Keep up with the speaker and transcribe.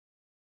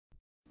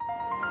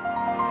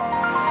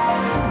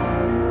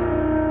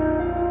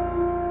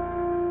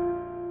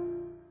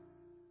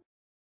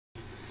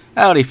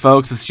Howdy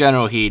folks, it's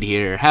Generalkidd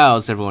here.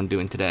 How's everyone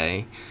doing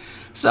today?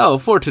 So,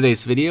 for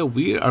today's video,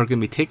 we are going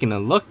to be taking a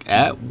look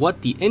at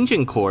what the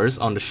engine cores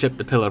on the ship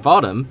the Pillar of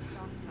Autumn,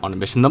 on the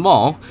mission The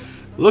Mall,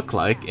 look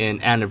like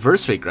in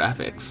anniversary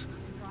graphics.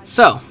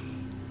 So,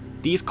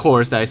 these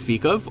cores that I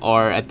speak of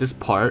are at this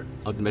part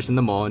of the mission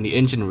The Mall in the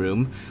engine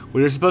room,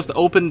 where you're supposed to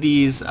open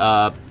these,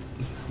 the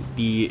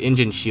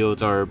engine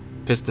shields or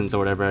pistons or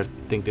whatever I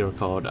think they were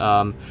called,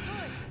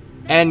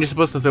 and you're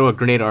supposed to throw a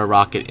grenade or a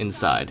rocket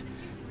inside.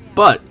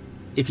 But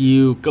if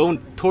you go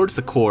towards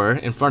the core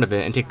in front of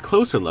it and take a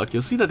closer look,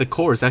 you'll see that the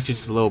core is actually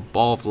just a little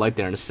ball of light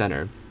there in the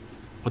center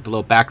with a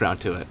little background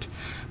to it.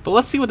 But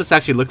let's see what this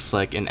actually looks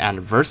like in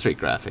anniversary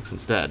graphics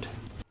instead.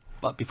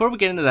 But before we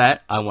get into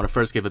that, I want to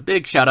first give a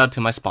big shout out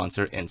to my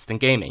sponsor,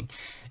 Instant Gaming.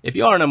 If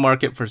you are in the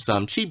market for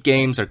some cheap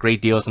games or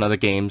great deals on other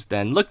games,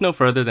 then look no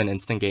further than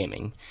Instant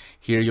Gaming.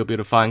 Here you'll be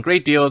able to find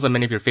great deals on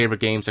many of your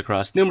favorite games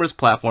across numerous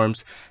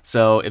platforms,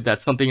 so if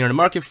that's something you're in the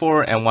market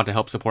for and want to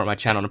help support my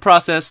channel in the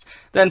process,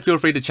 then feel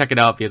free to check it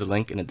out via the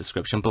link in the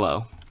description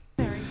below.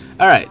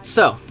 Alright,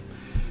 so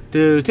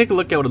to take a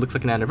look at what it looks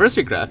like in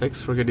anniversary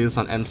graphics, we're going to do this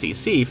on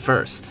MCC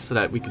first, so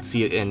that we can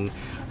see it in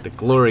the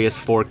glorious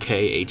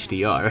 4K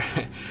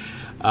HDR.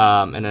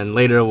 And then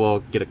later we'll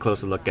get a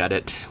closer look at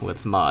it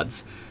with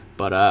mods.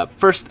 But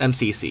first,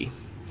 MCC.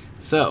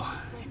 So,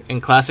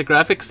 in classic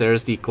graphics,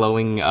 there's the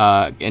glowing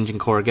engine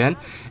core again.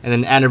 And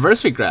then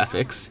anniversary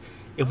graphics,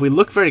 if we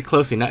look very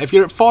closely, now if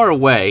you're far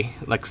away,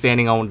 like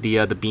standing on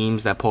the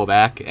beams that pull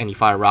back and you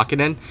fire a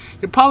rocket in,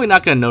 you're probably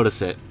not going to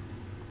notice it.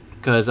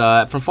 Because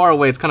from far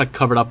away, it's kind of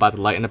covered up by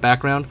the light in the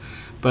background.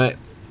 But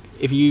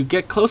if you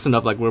get close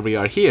enough, like where we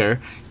are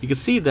here, you can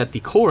see that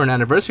the core in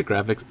anniversary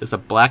graphics is a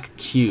black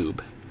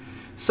cube.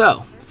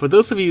 So, for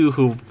those of you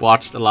who've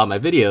watched a lot of my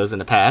videos in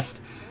the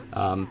past,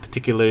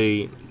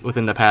 particularly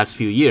within the past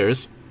few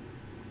years,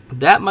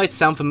 that might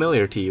sound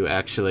familiar to you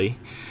actually,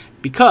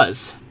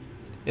 because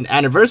in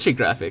anniversary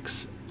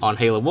graphics on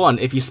Halo 1,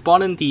 if you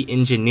spawn in the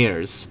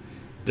engineers,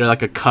 they're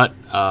like a cut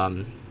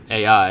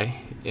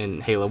AI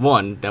in Halo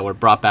 1 that were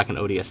brought back in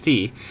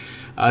ODST.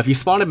 If you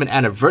spawn them in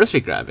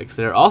anniversary graphics,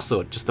 they're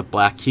also just a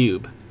black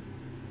cube.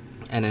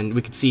 And then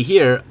we can see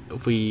here,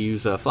 if we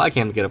use a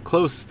flycam to get up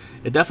close,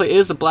 it definitely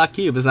is a black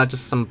cube. It's not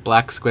just some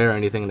black square or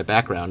anything in the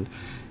background.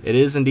 It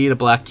is indeed a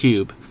black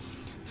cube.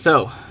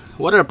 So,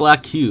 what are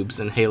black cubes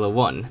in Halo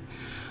 1?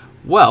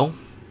 Well,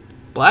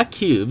 black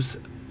cubes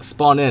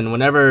spawn in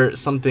whenever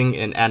something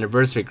in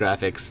anniversary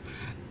graphics,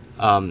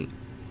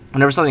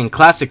 whenever something in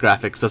classic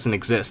graphics doesn't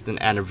exist in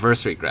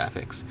anniversary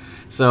graphics.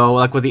 So,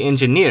 like with the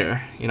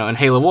engineer, you know, in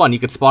Halo 1, you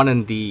could spawn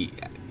in the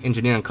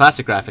engineer in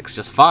classic graphics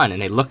just fine,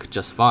 and they look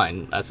just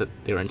fine as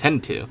they were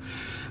intended to.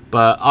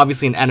 But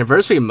obviously in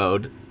anniversary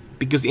mode,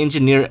 because the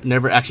engineer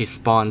never actually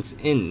spawns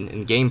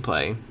in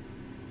gameplay,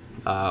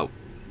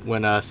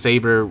 when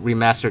Saber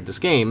remastered this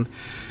game,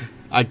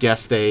 I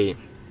guess they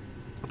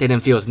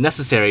didn't feel it was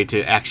necessary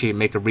to actually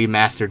make a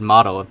remastered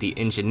model of the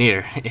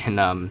engineer in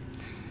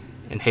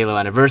Halo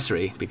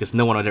Anniversary, because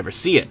no one would ever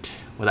see it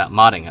without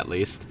modding, at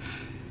least.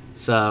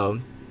 So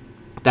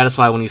that is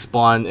why when you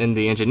spawn in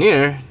the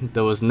engineer,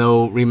 there was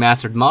no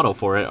remastered model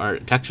for it or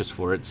textures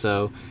for it,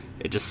 so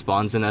it just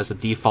spawns in as a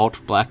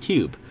default black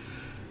cube.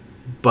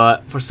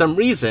 But for some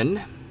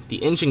reason, the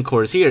engine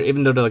cores here,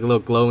 even though they're like a little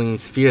glowing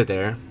sphere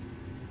there,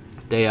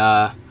 they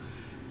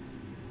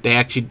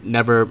actually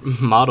never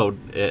modeled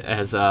it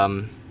as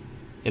in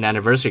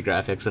anniversary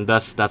graphics, and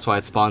thus that's why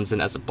it spawns in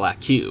as a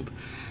black cube.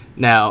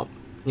 Now,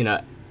 you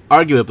know,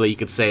 arguably you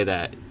could say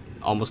that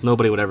almost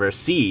nobody would ever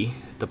see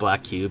the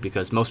black cube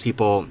because most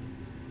people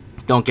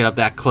don't get up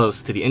that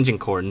close to the engine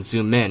core and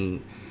zoom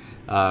in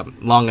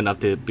long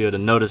enough to be able to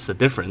notice the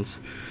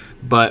difference.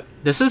 But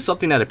this is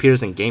something that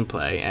appears in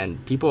gameplay,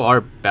 and people are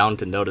bound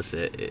to notice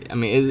it. I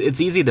mean, it's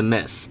easy to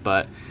miss,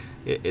 but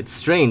it's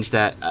strange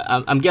that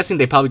I'm guessing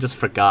they probably just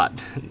forgot.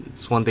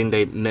 It's one thing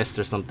they missed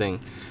or something.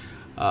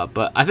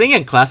 But I think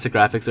in classic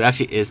graphics there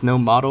actually is no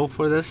model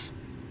for this.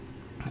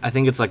 I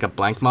think it's like a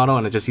blank model,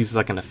 and it just uses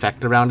like an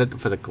effect around it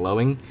for the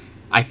glowing.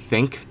 I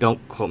think.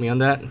 Don't quote me on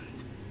that.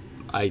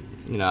 I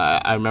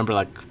remember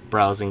like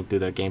browsing through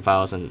the game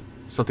files and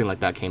something like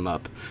that came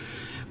up.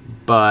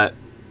 But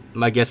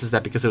my guess is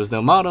that because there was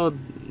no model,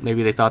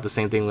 maybe they thought the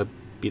same thing would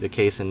be the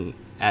case in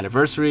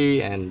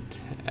Anniversary, and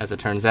as it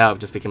turns out, it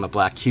just became a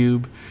black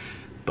cube.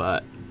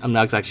 But I'm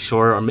not exactly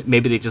sure, or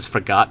maybe they just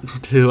forgot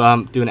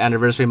to do an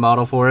Anniversary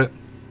model for it,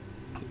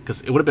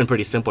 because it would have been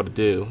pretty simple to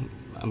do,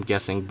 I'm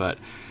guessing. But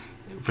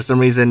for some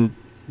reason,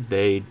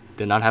 they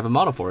did not have a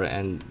model for it,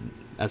 and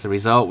as a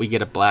result, we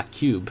get a black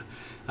cube.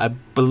 I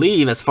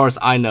believe, as far as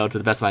I know, to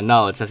the best of my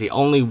knowledge, that's the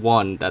only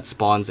one that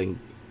spawns in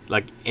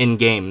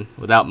game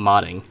without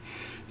modding.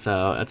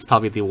 So that's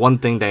probably the one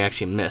thing they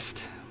actually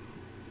missed,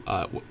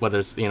 whether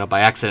it's by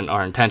accident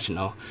or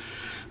intentional.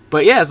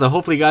 But yeah, so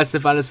hopefully you guys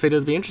did find this video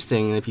to be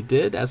interesting, and if you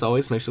did, as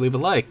always, make sure to leave a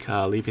like,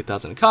 leave your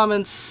thoughts in the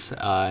comments,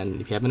 and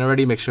if you haven't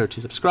already, make sure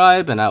to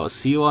subscribe, and I will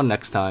see you all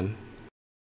next time.